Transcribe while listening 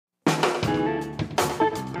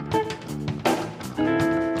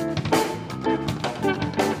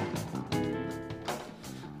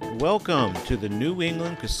Welcome to the New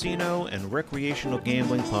England Casino and Recreational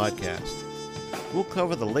Gambling Podcast. We'll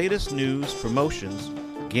cover the latest news, promotions,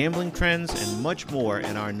 gambling trends, and much more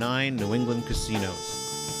in our 9 New England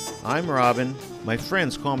casinos. I'm Robin, my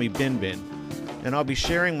friends call me Bin Bin, and I'll be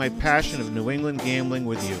sharing my passion of New England gambling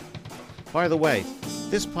with you. By the way,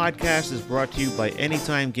 this podcast is brought to you by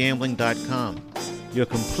AnytimeGambling.com, your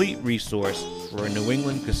complete resource for a New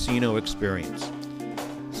England casino experience.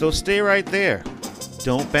 So stay right there.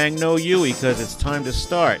 Don't bang no Yui, because it's time to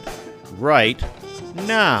start right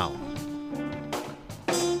now.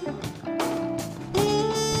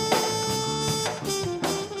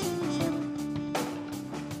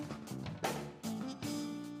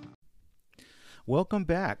 Welcome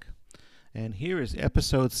back, and here is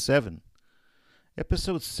episode 7.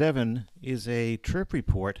 Episode 7 is a trip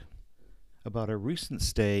report about a recent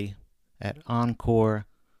stay at Encore,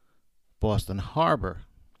 Boston Harbor,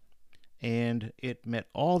 and it met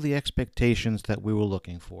all the expectations that we were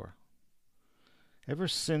looking for. Ever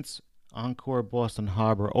since Encore Boston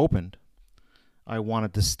Harbor opened, I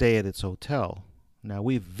wanted to stay at its hotel. Now,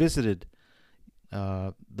 we've visited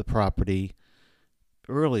the property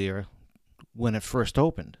earlier when it first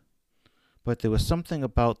opened, but there was something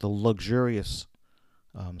about the luxurious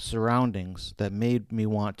surroundings that made me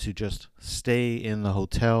want to just stay in the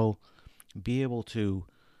hotel, be able to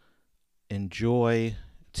enjoy,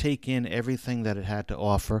 take in everything that it had to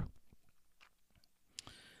offer.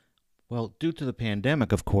 Well, due to the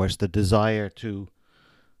pandemic, of course, the desire to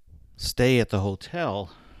stay at the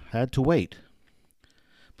hotel had to wait.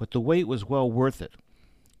 But the wait was well worth it,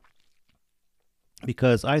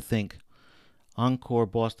 because I think Encore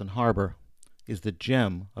Boston Harbor is the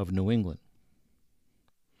gem of New England.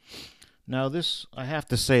 Now, I have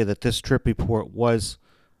to say that this trip report is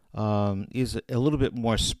a little bit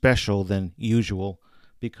more special than usual,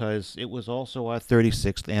 because it was also our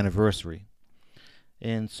 36th anniversary.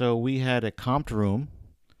 And so we had a comped room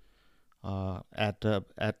at the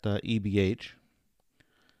EBH.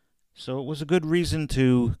 So it was a good reason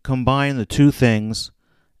to combine the two things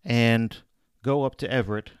and go up to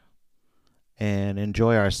Everett and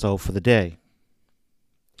enjoy ourselves for the day.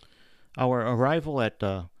 Our arrival at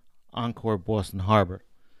Encore Boston Harbor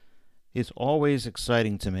is always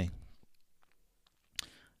exciting to me.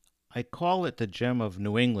 I call it the gem of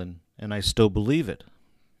New England, and I still believe it.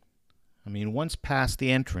 I mean, once past the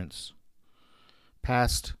entrance,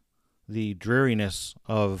 past the dreariness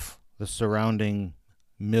of the surrounding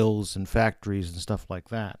mills and factories and stuff like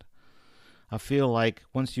that, I feel like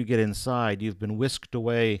once you get inside, you've been whisked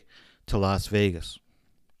away to Las Vegas.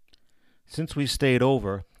 Since we stayed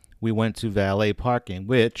over, we went to valet parking,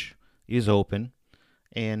 which is open,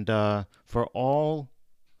 and for all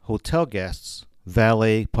hotel guests,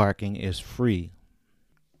 valet parking is free.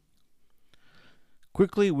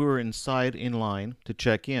 Quickly, we were inside in line to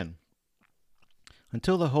check in.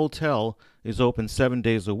 Until the hotel is open 7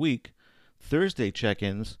 days a week, Thursday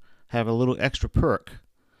check-ins have a little extra perk,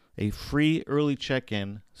 a free early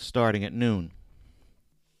check-in starting at noon.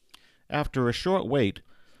 After a short wait,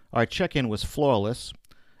 our check-in was flawless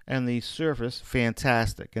and the service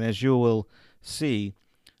fantastic. And as you will see,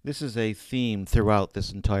 this is a theme throughout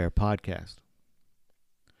this entire podcast.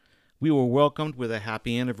 We were welcomed with a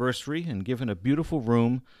happy anniversary and given a beautiful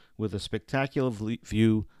room with a spectacular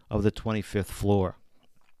view of the 25th floor.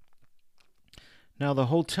 Now, the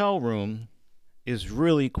hotel room is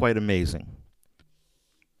really quite amazing.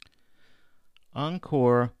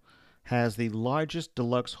 Encore has the largest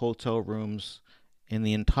deluxe hotel rooms in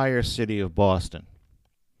the entire city of Boston.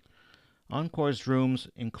 Encore's rooms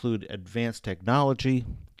include advanced technology,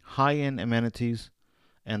 high-end amenities,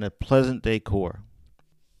 and a pleasant decor.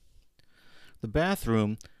 The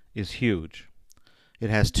bathroom is huge.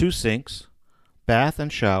 It has 2 sinks, bath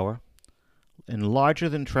and shower, and larger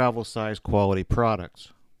than travel-size quality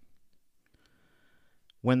products.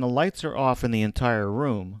 When the lights are off in the entire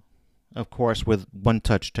room, of course with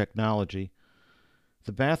one-touch technology,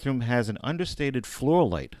 the bathroom has an understated floor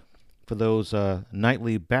light for those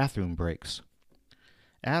nightly bathroom breaks.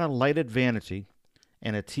 Add a lighted vanity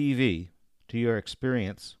and a TV to your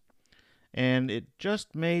experience, and it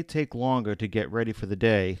just may take longer to get ready for the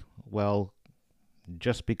day, well,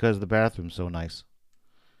 just because the bathroom's so nice.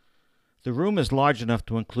 The room is large enough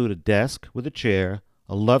to include a desk with a chair,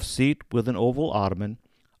 a love seat with an oval ottoman,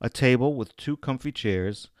 a table with 2 comfy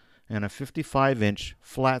chairs, and a 55-inch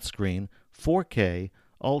flat-screen 4K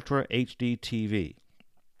Ultra HD TV.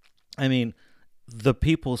 I mean, the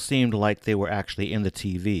people seemed like they were actually in the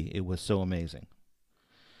TV. It was so amazing.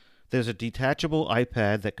 There's a detachable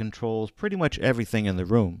iPad that controls pretty much everything in the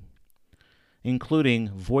room, including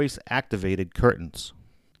voice-activated curtains.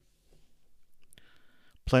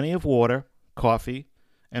 Plenty of water, coffee,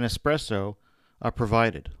 and espresso are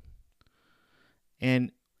provided.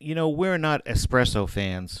 And, we're not espresso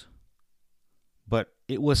fans, but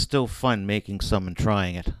it was still fun making some and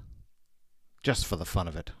trying it, just for the fun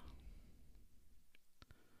of it.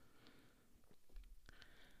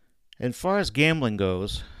 As far as gambling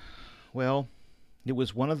goes, well, it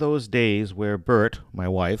was one of those days where Bert, my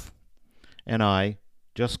wife, and I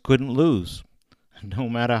just couldn't lose, no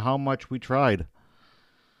matter how much we tried.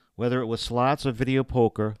 Whether it was slots or video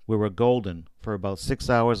poker, we were golden for about 6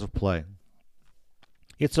 hours of play.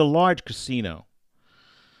 It's a large casino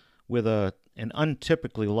with an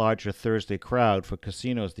untypically larger Thursday crowd for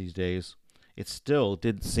casinos these days. It still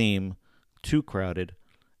didn't seem too crowded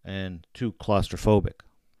and too claustrophobic.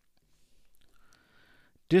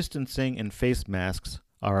 Distancing and face masks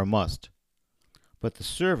are a must, but the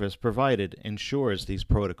service provided ensures these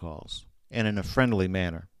protocols, and in a friendly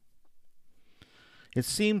manner. It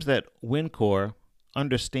seems that Encore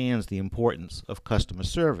understands the importance of customer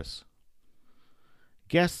service.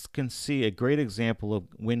 Guests can see a great example of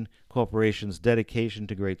Wynn Corporation's dedication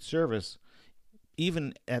to great service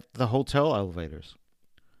even at the hotel elevators.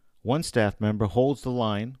 One staff member holds the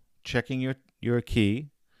line, checking your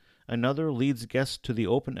key. Another leads guests to the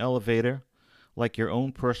open elevator like your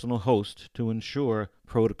own personal host to ensure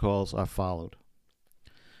protocols are followed.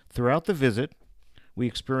 Throughout the visit, we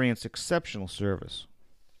experienced exceptional service.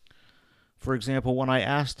 For example, when I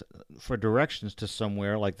asked for directions to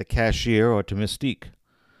somewhere like the cashier or to Mystique,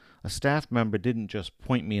 a staff member didn't just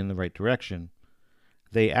point me in the right direction.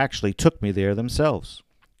 They actually took me there themselves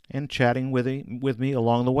and chatting with me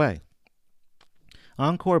along the way.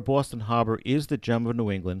 Encore Boston Harbor is the gem of New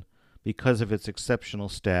England because of its exceptional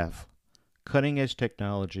staff, cutting-edge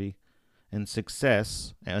technology, and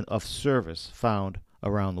success of service found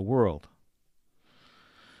around the world.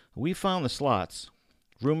 We found the slots,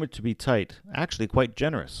 rumored to be tight, actually quite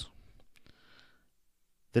generous.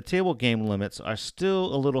 The table game limits are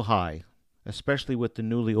still a little high, especially with the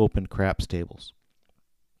newly opened craps tables.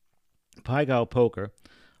 Paigal Poker,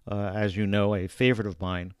 as you know, a favorite of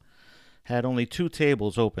mine, had only 2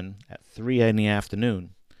 tables open at 3 in the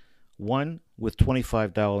afternoon, one with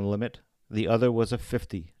 $25 limit, the other was a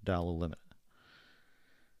 $50 limit.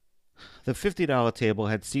 The $50 table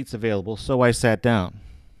had seats available, so I sat down.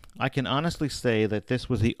 I can honestly say that this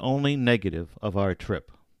was the only negative of our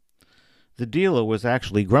trip. The dealer was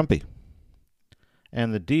actually grumpy,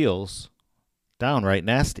 and the deals downright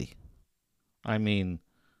nasty. I mean,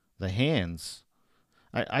 the hands.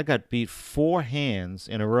 I got beat 4 hands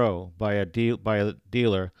in a row by a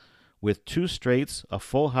dealer with 2 straights, a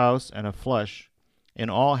full house, and a flush,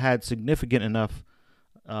 and all had significant enough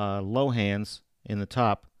low hands in the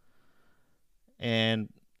top. And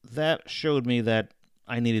that showed me that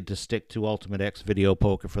I needed to stick to Ultimate X video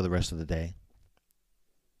poker for the rest of the day.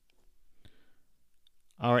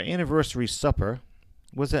 Our anniversary supper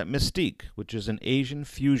was at Mystique, which is an Asian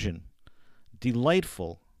fusion,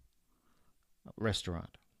 delightful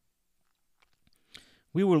restaurant.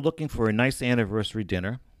 We were looking for a nice anniversary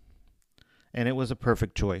dinner, and it was a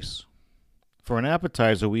perfect choice. For an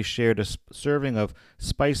appetizer, we shared a serving of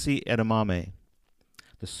spicy edamame.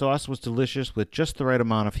 The sauce was delicious with just the right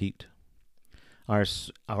amount of heat.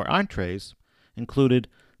 Our entrees included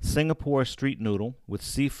Singapore street noodle with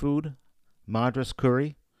seafood, madras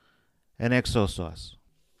curry, and XO sauce.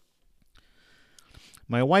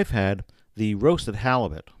 My wife had the roasted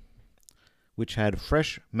halibut, which had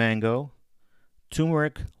fresh mango,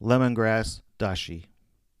 turmeric, lemongrass, dashi.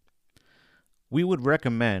 We would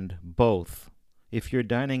recommend both if you're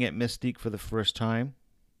dining at Mystique for the first time.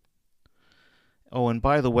 Oh, and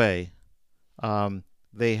by the way,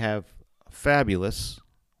 they have fabulous,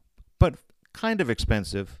 but kind of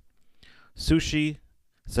expensive, sushi,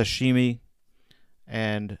 sashimi,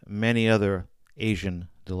 and many other Asian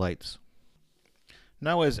delights.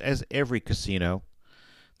 Now, as every casino,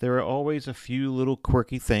 there are always a few little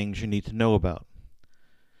quirky things you need to know about.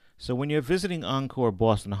 So when you're visiting Encore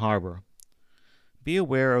Boston Harbor, be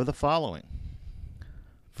aware of the following.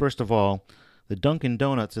 First of all, the Dunkin'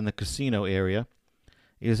 Donuts in the casino area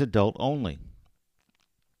is adult only.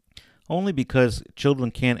 Only because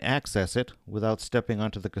children can't access it without stepping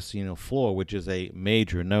onto the casino floor, which is a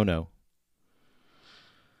major no-no.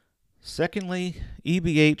 Secondly,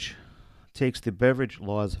 EBH takes the beverage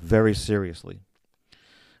laws very seriously.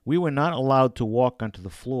 We were not allowed to walk onto the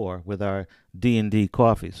floor with our D&D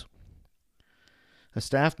coffees. A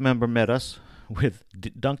staff member met us with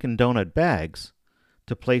Dunkin' Donut bags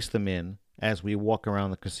to place them in as we walk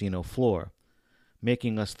around the casino floor,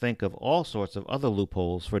 making us think of all sorts of other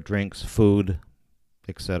loopholes for drinks, food,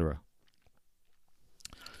 etc.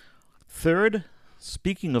 Third,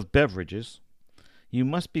 speaking of beverages, you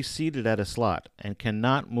must be seated at a slot and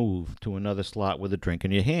cannot move to another slot with a drink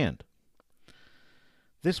in your hand.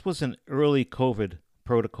 This was an early COVID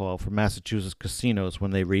protocol for Massachusetts casinos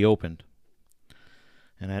when they reopened.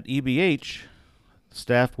 And at EBH,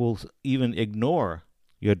 staff will even ignore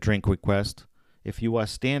your drink request if you are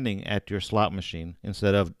standing at your slot machine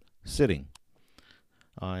instead of sitting.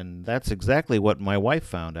 And that's exactly what my wife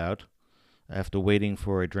found out after waiting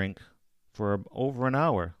for a drink for over an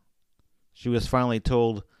hour. She was finally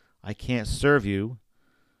told, "I can't serve you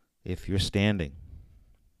if you're standing."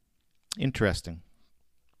 Interesting.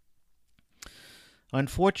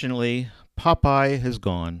 Unfortunately, Popeye is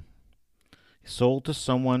gone. Sold to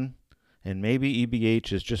someone, and maybe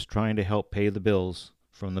EBH is just trying to help pay the bills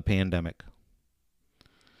from the pandemic.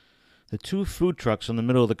 The two food trucks in the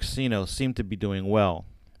middle of the casino seem to be doing well.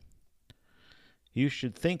 You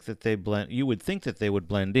would think that they would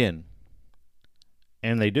blend in,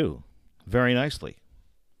 and they do, very nicely.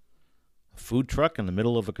 A food truck in the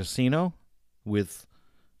middle of a casino with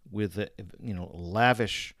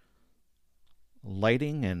lavish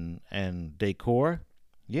lighting and decor.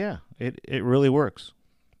 Yeah, it really works.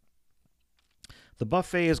 The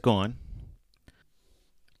buffet is gone.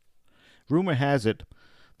 Rumor has it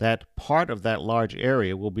that part of that large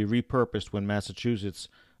area will be repurposed when Massachusetts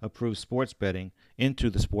approves sports betting into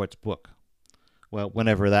the sports book. Well,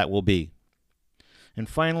 whenever that will be. And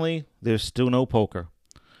finally, there's still no poker.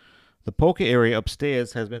 The poker area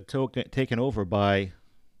upstairs has been taken over by,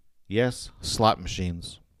 yes, slot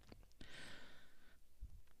machines.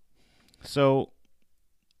 So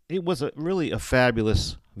it was really a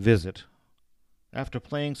fabulous visit. After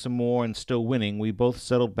playing some more and still winning, we both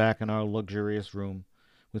settled back in our luxurious room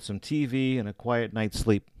with some TV and a quiet night's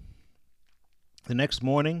sleep. The next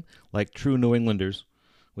morning, like true New Englanders,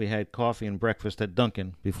 we had coffee and breakfast at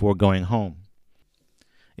Dunkin' before going home.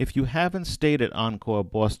 If you haven't stayed at Encore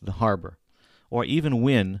Boston Harbor, or even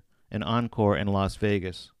win an Encore in Las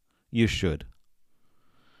Vegas, you should.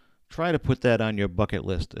 Try to put that on your bucket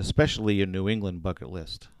list, especially your New England bucket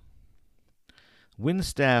list. Wynn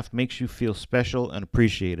staff makes you feel special and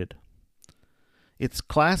appreciated. It's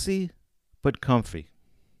classy, but comfy.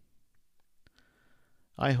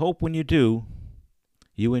 I hope when you do,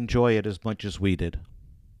 you enjoy it as much as we did.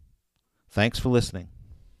 Thanks for listening.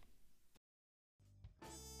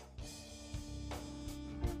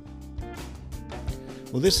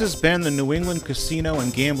 Well, this has been the New England Casino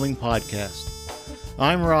and Gambling Podcast.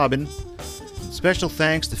 I'm Robin. Special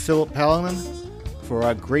thanks to Philip Paladin for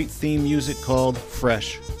our great theme music called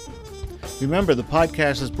Fresh. Remember, the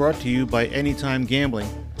podcast is brought to you by Anytime Gambling,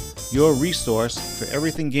 your resource for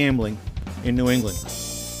everything gambling in New England.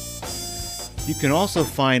 You can also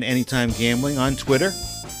find Anytime Gambling on Twitter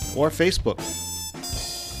or Facebook.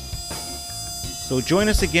 So join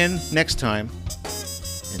us again next time,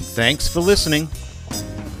 and thanks for listening.